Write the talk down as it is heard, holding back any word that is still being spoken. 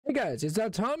Hey guys, it's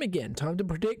that time again. Time to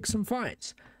predict some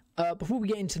fights. Before we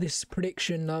get into this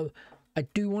prediction though, I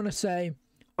do want to say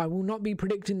I will not be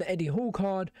predicting the Eddie Hall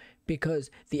card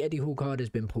because the Eddie Hall card has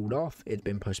been pulled off. It's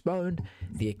been postponed.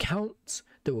 The accounts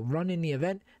that were running the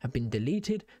event have been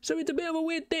deleted. So it's a bit of a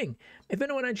weird thing. If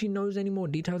anyone actually knows any more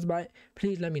details about it,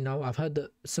 please let me know. I've heard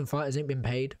that some fighters ain't been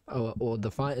paid or the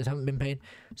fighters haven't been paid.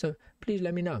 So please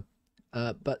let me know.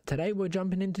 But today we're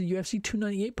jumping into the UFC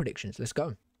 298 predictions. Let's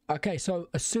go. Okay, so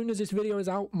as soon as this video is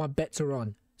out, my bets are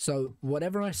on. So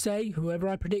whatever I say, whoever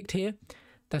I predict here,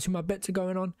 that's who my bets are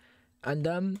going on.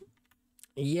 And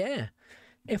yeah,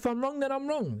 if I'm wrong, then I'm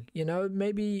wrong. You know,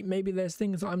 maybe there's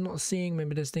things that I'm not seeing,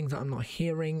 maybe there's things that I'm not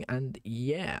hearing, and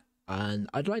yeah. And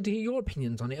I'd like to hear your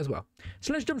opinions on it as well.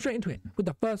 So let's jump straight into it with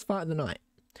the first fight of the night.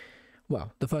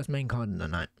 Well, the first main card of the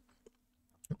night.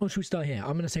 Or should we start here?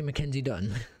 I'm gonna say Mackenzie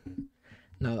Dutton.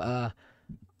 No,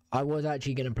 I was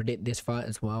actually going to predict this fight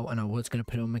as well, and I was going to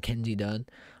put on Mackenzie Dutton.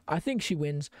 I think she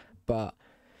wins, but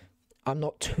I'm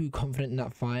not too confident in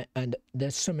that fight, and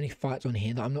there's so many fights on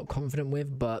here that I'm not confident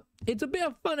with, but it's a bit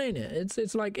of fun, ain't it?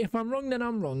 It's like, if I'm wrong, then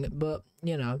I'm wrong, but,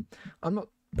 you know, I'm not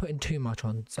putting too much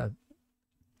on, so,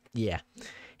 yeah.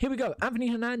 Here we go, Anthony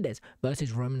Hernandez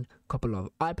versus Roman Kopylov.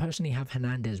 I personally have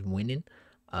Hernandez winning.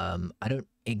 I don't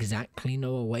exactly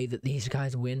know a way that these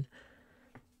guys win,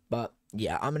 but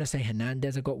yeah, I'm going to say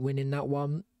Hernandez got win in that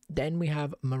one. Then we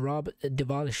have Merab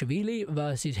Dvalishvili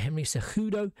versus Henry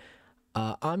Cejudo.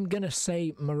 I'm going to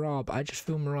say Merab. I just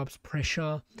feel Merab's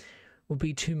pressure will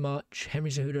be too much. Henry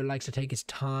Cejudo likes to take his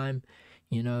time,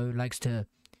 you know, likes to,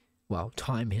 well,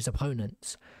 time his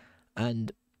opponents.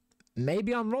 And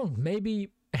maybe I'm wrong. Maybe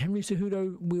Henry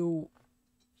Cejudo will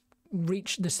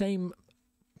reach the same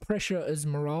pressure as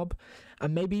Merab,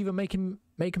 and maybe even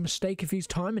make a mistake if he's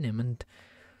timing him and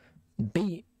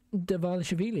beat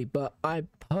Dvalishvili. But I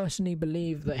personally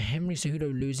believe that Henry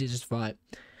Cejudo loses his fight.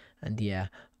 And yeah,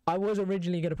 I was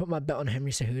originally going to put my bet on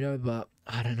Henry Cejudo, but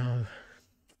I don't know.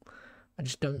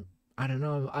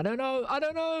 I don't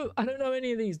know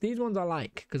any of these. These ones I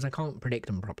like because I can't predict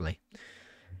them properly.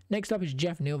 Next up is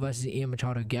Jeff Neal versus Ian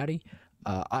Machado Gary.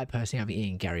 I personally have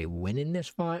Ian Gary winning this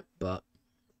fight, but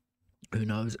who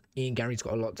knows? Ian Gary's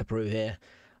got a lot to prove here.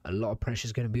 A lot of pressure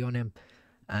is going to be on him,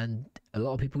 and a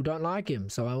lot of people don't like him,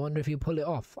 so I wonder if he'll pull it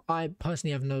off. I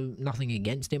personally have nothing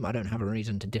against him. I don't have a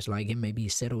reason to dislike him. Maybe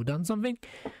he's said or done something.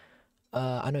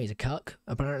 I know he's a cuck,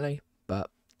 apparently, but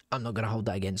I'm not going to hold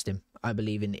that against him. I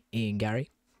believe in Ian Gary.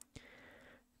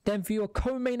 Then for your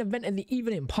co-main event of the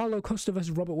evening, Paulo Costa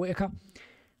versus Robert Whittaker.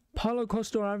 Paulo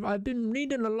Costa, I've been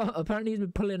reading a lot. Apparently he's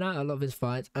been pulling out a lot of his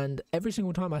fights, and every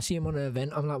single time I see him on an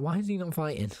event, I'm like, why is he not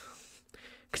fighting?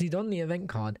 Because he's on the event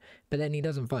card, but then he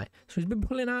doesn't fight. So he's been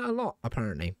pulling out a lot,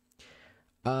 apparently.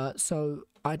 So,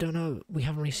 I don't know. We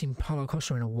haven't really seen Paulo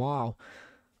Costa in a while.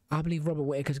 I believe Robert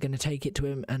Whittaker's going to take it to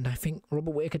him, and I think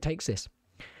Robert Whittaker takes this.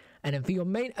 And then for your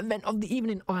main event of the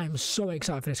evening, I am so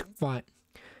excited for this fight.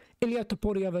 Ilia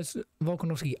Topuria versus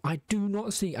Volkanovski.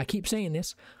 I keep saying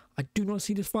this, I do not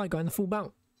see this fight going the full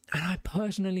bout. And I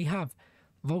personally have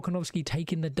Volkanovski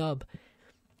taking the dub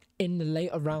in the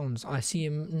later rounds. I see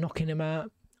him knocking him out.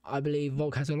 I believe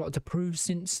Volk has a lot to prove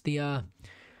since the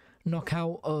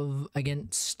knockout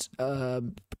against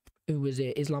who was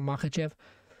it, Islam Makhachev.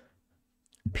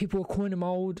 People are calling him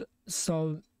old,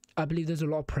 so I believe there's a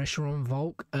lot of pressure on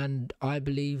Volk, and I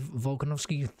believe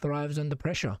Volkanovski thrives under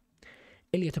pressure.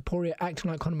 Ilia Topuria acting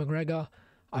like Conor McGregor.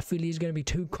 I feel he's going to be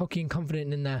too cocky and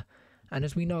confident in there. And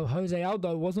as we know, Jose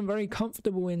Aldo wasn't very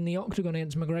comfortable in the octagon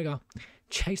against McGregor.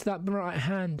 Chased that right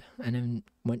hand and then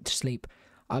went to sleep.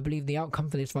 I believe the outcome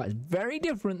for this fight is very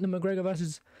different than McGregor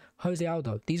versus Jose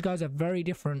Aldo. These guys are very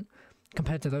different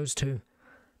compared to those two.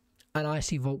 And I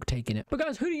see Volk taking it. But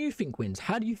guys, who do you think wins?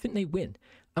 How do you think they win?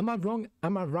 Am I wrong?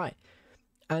 Am I right?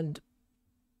 And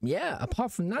yeah,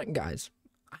 apart from that, guys,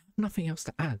 I have nothing else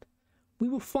to add. We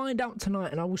will find out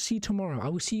tonight, and I will see you tomorrow. I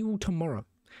will see you all tomorrow.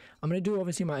 I'm going to do,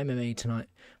 obviously, my MMA tonight,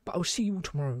 but I will see you all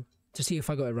tomorrow to see if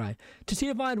I got it right. To see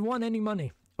if I had won any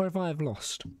money, or if I have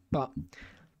lost. But,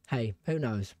 hey, who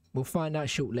knows? We'll find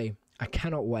out shortly. I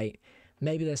cannot wait.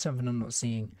 Maybe there's something I'm not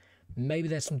seeing. Maybe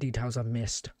there's some details I've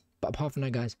missed. But apart from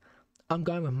that, guys, I'm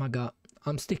going with my gut.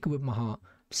 I'm sticking with my heart.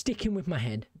 Sticking with my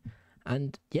head.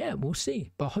 And, yeah, we'll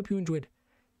see. But I hope you enjoyed.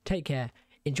 Take care.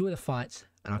 Enjoy the fights.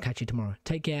 And I'll catch you tomorrow.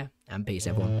 Take care, and peace,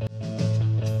 everyone.